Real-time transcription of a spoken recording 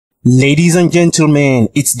Ladies and gentlemen,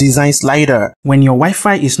 it's Design Slider. When your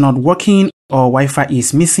Wi-Fi is not working or Wi-Fi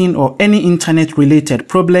is missing or any internet related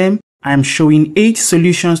problem, I am showing 8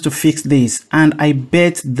 solutions to fix this, and I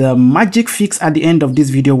bet the magic fix at the end of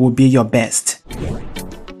this video will be your best.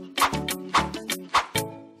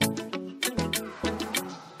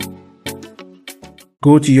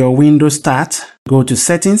 Go to your Windows Start, go to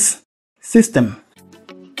Settings, System,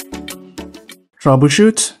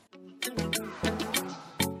 Troubleshoot,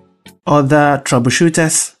 Other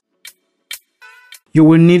troubleshooters. You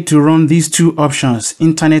will need to run these two options,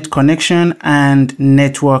 internet connection and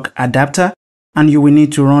network adapter, and you will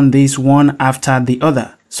need to run this one after the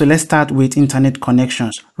other. So let's start with internet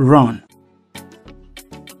connections. Run.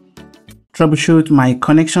 Troubleshoot my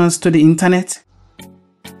connections to the internet.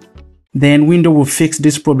 Then Windows will fix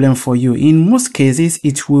this problem for you. In most cases,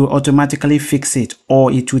 it will automatically fix it,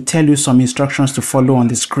 or it will tell you some instructions to follow on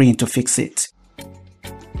the screen to fix it.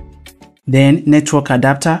 Then network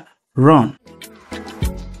adapter, run.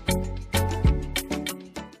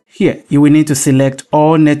 Here, you will need to select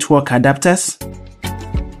all network adapters,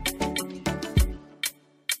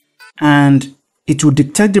 and it will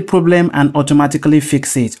detect the problem and automatically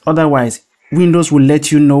fix it. Otherwise, Windows will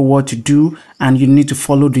let you know what to do, and you need to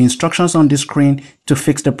follow the instructions on the screen to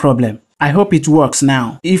fix the problem. I hope it works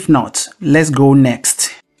now. If not, let's go next.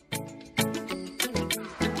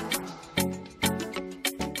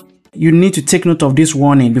 You need to take note of this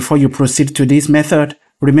warning before you proceed to this method.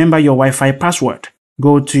 Remember your Wi-Fi password.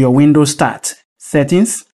 Go to your Windows Start,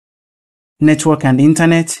 Settings, Network and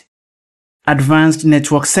Internet, Advanced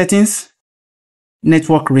Network Settings,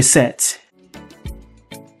 Network Reset.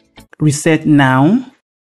 Reset now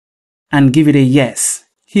and give it a yes.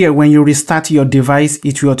 Here, when you restart your device,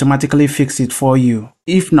 it will automatically fix it for you.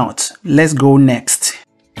 If not, let's go next.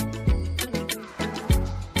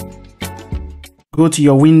 Go to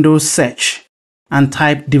your Windows search and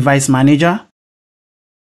type Device Manager.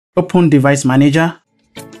 Open Device Manager.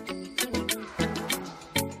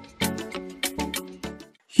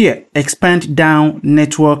 Here, expand down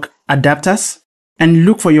Network Adapters and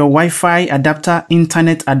look for your Wi-Fi adapter,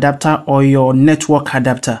 Internet adapter, or your network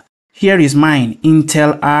adapter. Here is mine,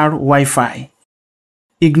 Intel R Wi-Fi.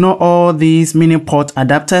 Ignore all these mini port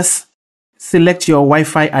adapters. Select your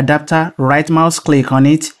Wi-Fi adapter, right mouse click on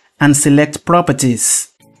it, and select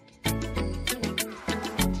Properties.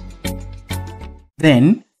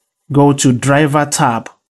 Then go to Driver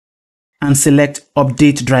tab and select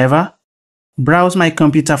Update Driver. Browse my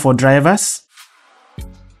computer for drivers.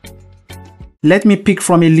 Let me pick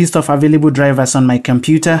from a list of available drivers on my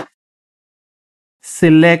computer.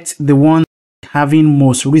 Select the one having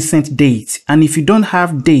most recent date, and if you don't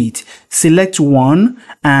have date, select one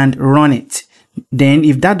and run it. Then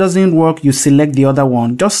if that doesn't work, you select the other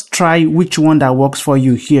one. Just try which one that works for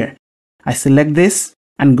you here. I select this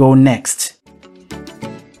and go next.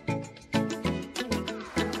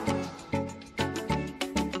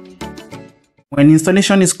 When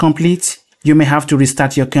installation is complete, you may have to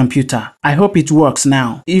restart your computer. I hope it works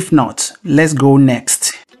now. If not, let's go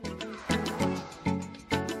next.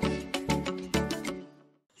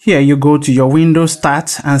 Here you go to your Windows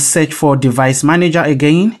Start and search for Device Manager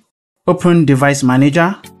again. Open Device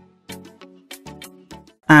Manager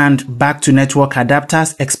and back to Network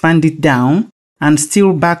Adapters, expand it down and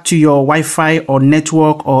still back to your Wi-Fi or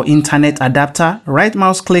network or internet adapter. Right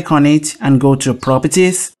mouse click on it and go to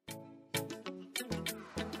Properties.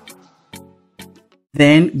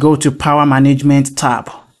 Then go to Power Management tab.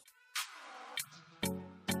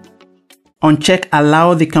 Uncheck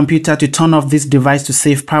Allow the computer to turn off this device to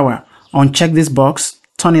save power. Uncheck this box,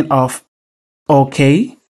 turn it off.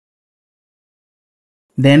 OK.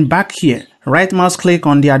 Then back here, right mouse click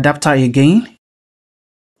on the adapter again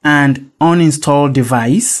and uninstall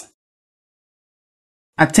device.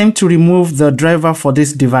 Attempt to remove the driver for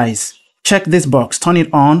this device. Check this box, turn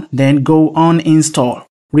it on, then go uninstall.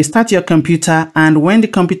 Restart your computer, and when the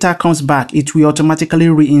computer comes back, it will automatically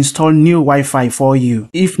reinstall new Wi-Fi for you.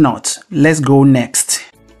 If not, let's go next.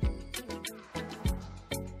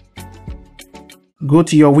 Go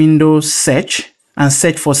to your Windows search and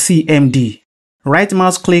search for CMD. Right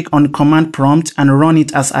mouse click on command prompt and run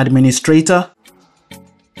it as administrator.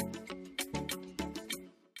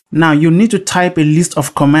 Now you need to type a list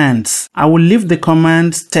of commands. I will leave the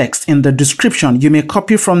command text in the description. You may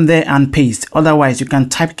copy from there and paste. Otherwise, you can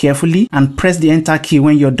type carefully and press the enter key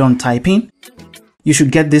when you're done typing. You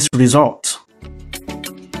should get this result.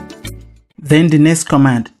 Then the next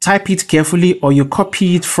command, type it carefully, or you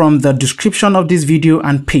copy it from the description of this video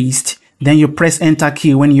and paste. Then you press enter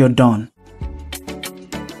key when you're done.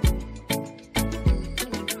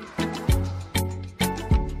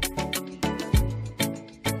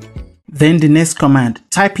 Then the next command,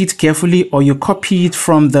 type it carefully or you copy it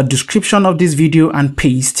from the description of this video and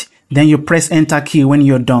paste. Then you press enter key when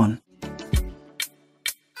you're done.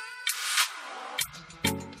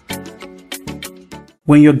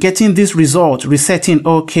 When you're getting this result, resetting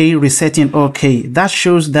OK, that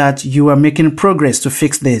shows that you are making progress to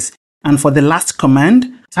fix this. And for the last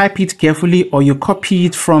command, type it carefully or you copy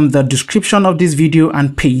it from the description of this video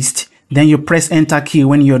and paste. Then you press enter key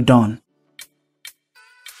when you're done.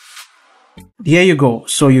 There you go.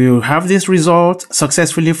 So you have this result,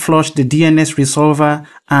 successfully flushed the DNS resolver,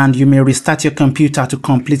 and you may restart your computer to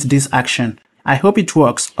complete this action. I hope it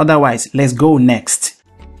works. Otherwise, let's go next.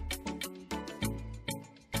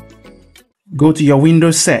 Go to your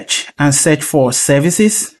Windows search and search for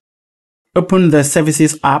Services. Open the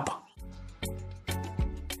Services app.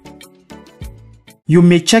 You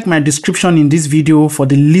may check my description in this video for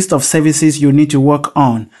the list of services you need to work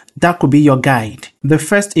on. That could be your guide. The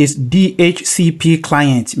first is DHCP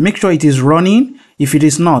client. Make sure it is running. If it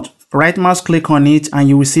is not, right mouse click on it and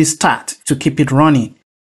you will see Start to keep it running.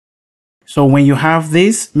 So when you have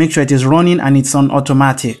this, make sure it is running and it's on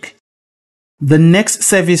automatic. The next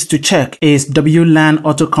service to check is WLAN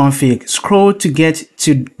autoconfig. Scroll to get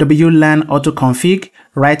to WLAN autoconfig,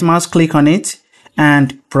 right mouse click on it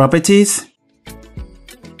and Properties.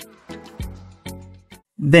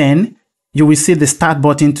 Then you will see the Start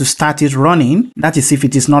button to start it running. That is if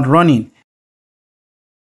it is not running.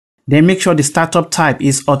 Then make sure the startup type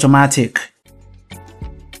is automatic.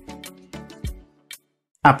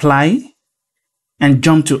 Apply and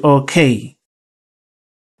jump to OK.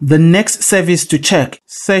 The next service to check,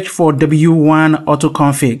 search for W1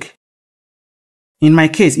 autoconfig. In my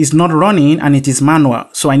case, it's not running and it is manual,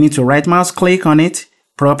 so I need to right mouse click on it,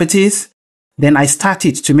 Properties, then I start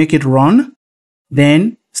it to make it run.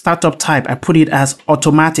 Then startup type, I put it as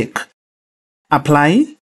automatic.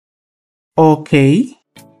 Apply. OK.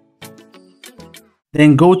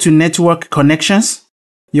 Then go to network connections.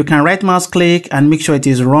 You can right mouse click and make sure it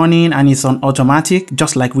is running and it's on automatic,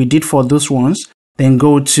 just like we did for those ones. Then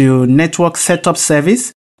go to network setup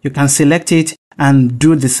service. You can select it and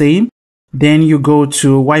do the same. Then you go to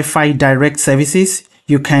Wi-Fi direct services.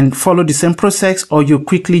 You can follow the same process or you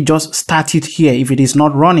quickly just start it here. If it is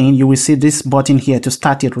not running, you will see this button here to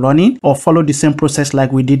start it running, or follow the same process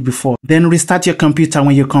like we did before. Then restart your computer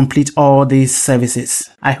when you complete all these services.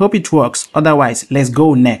 I hope it works. Otherwise, let's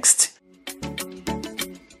go next.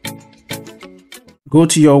 Go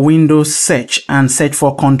to your Windows search and search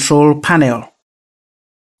for Control Panel.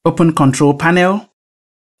 Open Control Panel,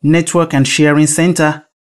 Network and Sharing Center,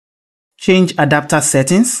 change adapter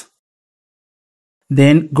settings.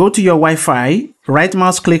 Then go to your Wi-Fi, right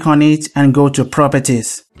mouse click on it and go to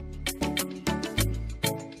Properties.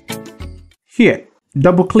 Here,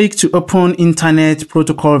 double click to open Internet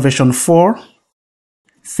Protocol version 4.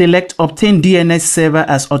 Select Obtain DNS server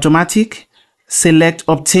as automatic. Select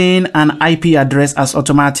Obtain an IP address as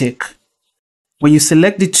automatic. When you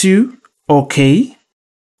select the two, OK.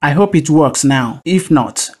 I hope it works now. If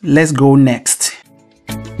not, let's go next.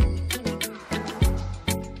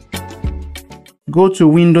 Go to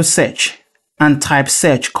Windows Search and type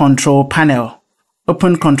Search Control Panel.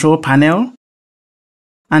 Open Control Panel.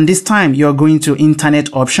 And this time you're going to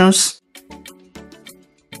Internet Options.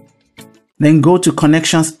 Then go to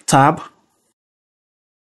Connections tab.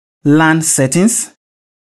 LAN Settings.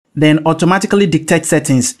 Then automatically dictate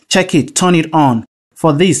settings. Check it, turn it on.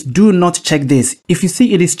 For this, do not check this. If you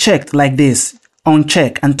see it is checked like this,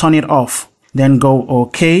 uncheck and turn it off. Then go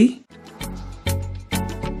OK.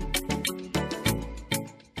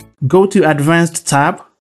 Go to Advanced tab.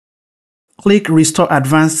 Click Restore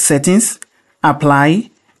Advanced Settings,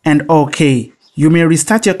 Apply, and OK. You may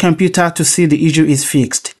restart your computer to see the issue is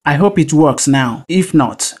fixed. I hope it works now. If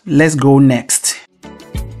not, let's go next.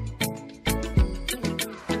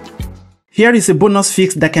 Here is a bonus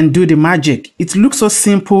fix that can do the magic. It looks so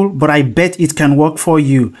simple, but I bet it can work for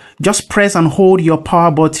you. Just press and hold your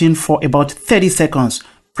power button for about 30 seconds.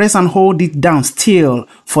 Press and hold it down still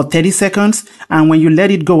for 30 seconds, and when you let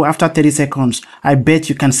it go after 30 seconds, I bet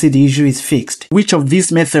you can see the issue is fixed. Which of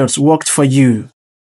these methods worked for you?